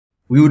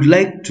We would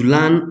like to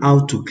learn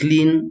how to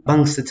clean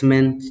bank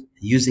statement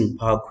using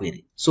Power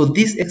Query. So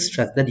this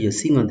extract that you're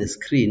seeing on the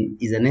screen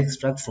is an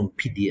extract from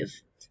PDF.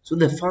 So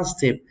the first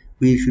step,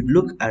 we should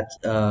look at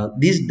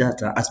this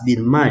data has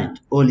been merged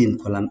all in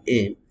column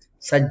A,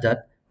 such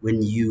that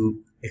when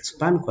you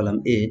expand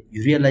column A,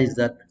 you realize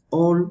that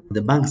all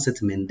the bank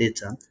statement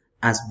data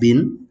has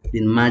been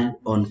merged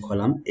on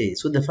column A.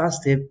 So the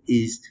first step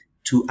is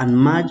to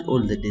unmerge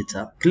all the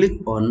data. Click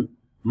on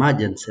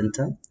Merge and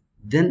Center.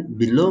 Then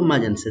below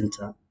Merge and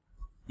Center,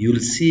 you will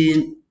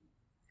see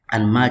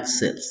Unmerge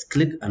Cells.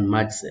 Click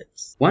Unmerge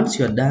Cells. Once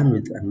you are done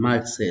with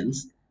Unmerge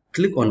Cells,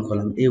 click on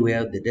column A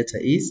where the data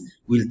is.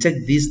 We'll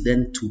take this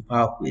then to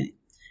Power Query.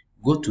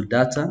 Go to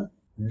Data,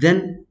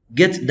 then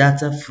Get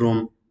Data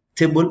from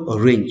Table or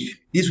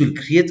Range. This will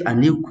create a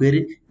new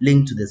query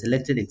linked to the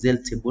selected Excel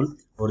table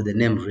or the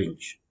name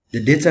range.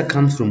 The data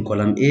comes from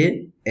column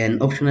A, and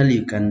optionally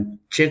you can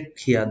check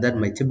here that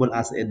my table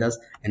has headers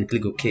and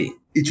click OK.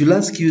 It will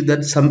ask you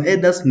that some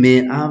headers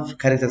may have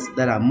characters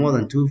that are more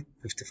than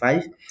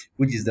 255,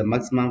 which is the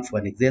maximum for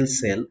an Excel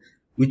cell,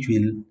 which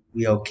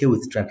we are okay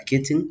with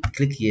truncating.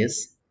 Click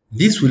Yes.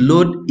 This will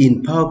load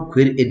in Power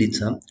Query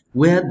Editor,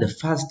 where the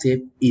first step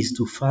is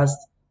to first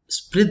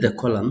split the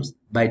columns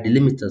by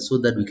delimiter so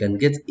that we can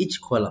get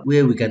each column,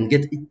 where we can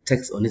get each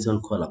text on its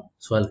own column.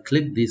 So I'll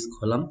click this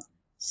column,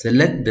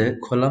 select the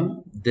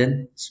column,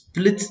 then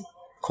split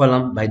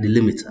column by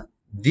delimiter.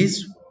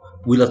 This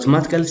will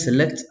automatically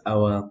select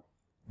our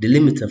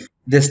delimiter.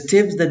 The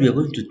steps that we are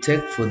going to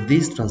take for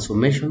this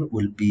transformation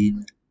will be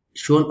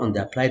shown on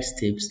the applied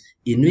steps,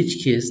 in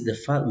which case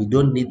we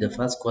don't need the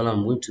first column.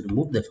 I'm going to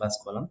remove the first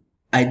column.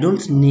 I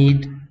don't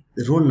need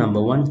row number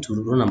 1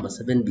 to row number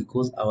 7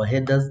 because our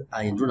headers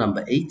are in row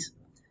number 8.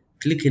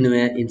 Click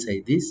anywhere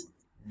inside this,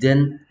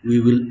 then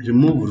we will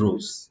remove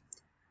rows.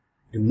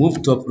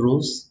 Remove top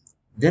rows.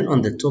 Then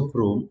on the top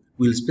row,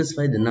 we'll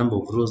specify the number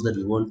of rows that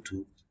we want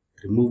to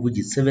remove, which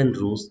is 7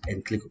 rows,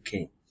 and click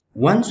OK.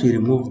 Once we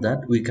remove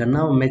that, we can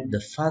now make the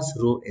first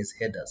row as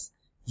headers.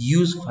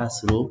 Use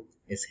first row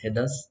as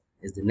headers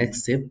as the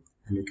next step,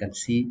 and you can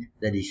see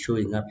that it's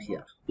showing up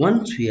here.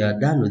 Once we are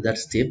done with that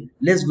step,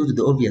 let's go to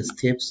the obvious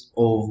steps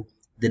of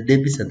the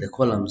debits and the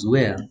columns,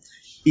 where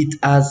it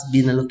has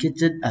been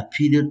allocated a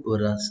period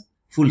or a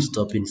full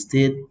stop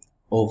instead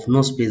of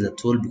no space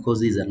at all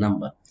because there is a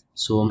number.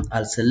 So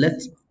I'll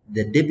select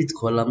the debit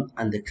column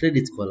and the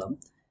credit column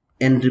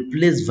and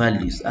replace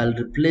values. I'll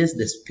replace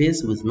the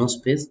space with no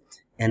space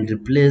and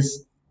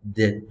replace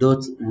the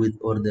dot with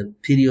or the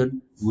period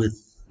with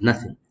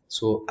nothing.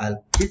 So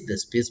I'll hit the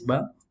space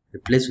bar,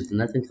 replace with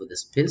nothing for the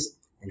space,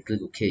 and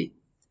click OK.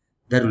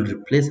 That will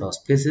replace our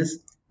spaces.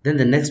 Then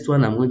the next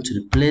one, I'm going to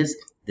replace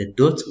the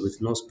dot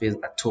with no space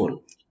at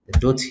all. The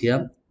dot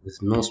here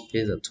with no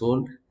space at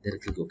all, then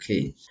click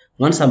OK.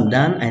 Once I'm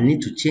done, I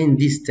need to change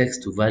this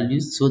text to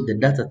values, so the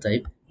data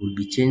type will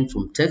be changed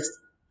from text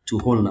to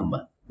whole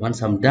number.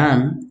 Once I'm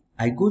done,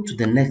 I go to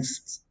the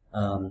next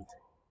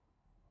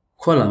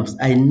columns.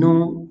 I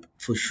know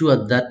for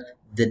sure that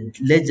the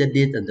ledger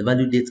date and the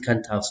value date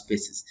can't have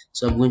spaces,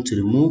 so I'm going to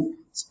remove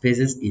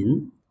spaces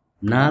in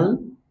null,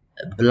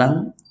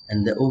 blank,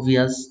 and the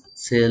obvious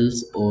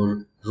cells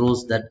or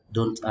rows that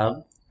don't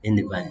have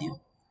any value.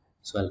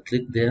 So I'll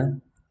click there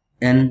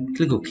and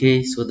click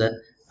OK so that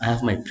I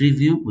have my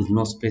preview with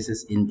no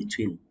spaces in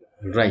between.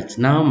 Right,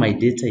 now my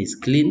data is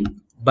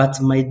clean,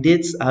 but my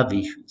dates have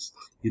issues.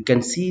 You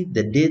can see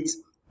the date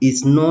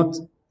is not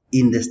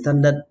in the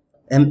standard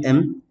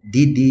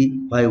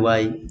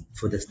DDYY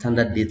for the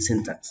standard date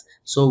syntax.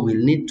 So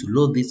we'll need to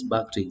load this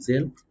back to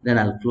Excel. Then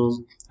I'll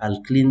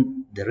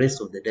clean the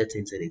rest of the data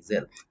inside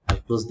Excel.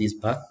 I'll close this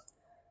back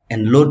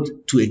and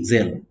load to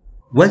Excel.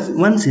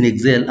 Once in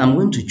Excel, I'm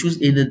going to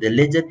choose either the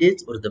ledger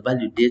date or the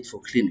value date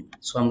for cleaning.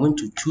 So I'm going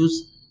to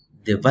choose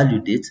the value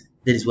date.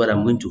 That is what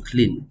I'm going to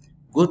clean.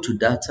 Go to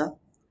data,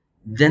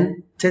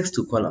 then text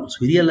to columns.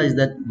 We realize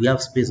that we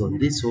have space on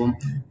this, so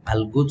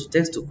I'll go to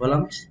text to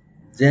columns.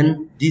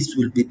 Then this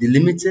will be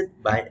delimited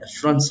by a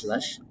front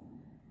slash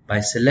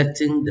by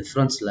selecting the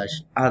front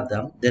slash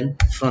other, then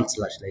front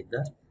slash like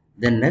that.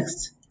 Then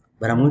next,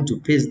 but I'm going to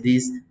paste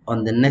this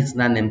on the next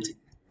non-empty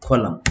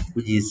column,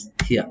 which is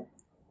here.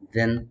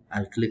 Then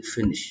I'll click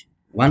finish.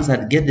 Once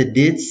I get the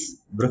dates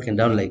broken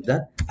down like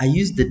that, I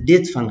use the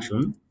date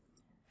function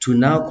to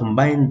now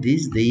combine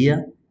this, the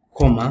year,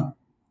 comma,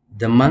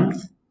 the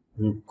month,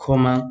 and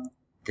comma,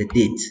 the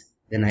date.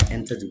 Then I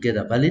enter to get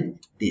a valid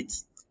date.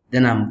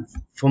 Then I'm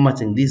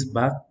formatting this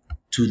back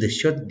to the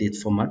short date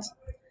format,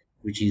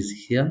 which is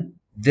here.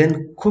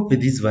 Then copy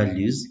these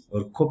values,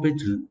 or copy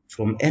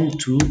from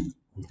N2,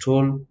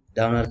 Control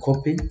downward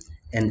copy,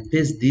 and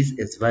paste this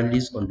as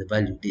values on the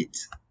value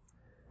date.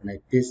 And I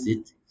paste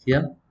it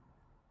here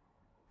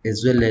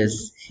as well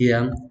as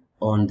here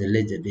on the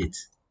ledger date.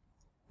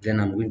 Then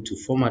I'm going to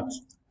format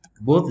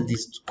both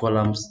these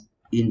columns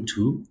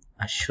into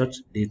a short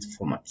date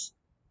format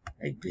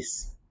like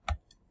this.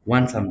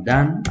 Once I'm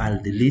done,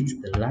 I'll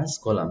delete the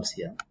last columns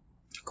here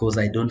because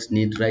I don't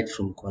need right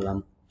from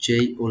column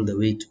J all the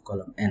way to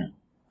column N.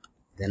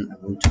 Then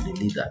I'm going to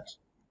delete that.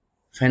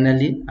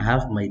 Finally, I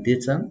have my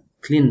data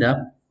cleaned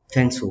up.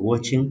 Thanks for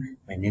watching.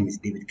 My name is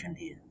David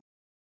Kandia.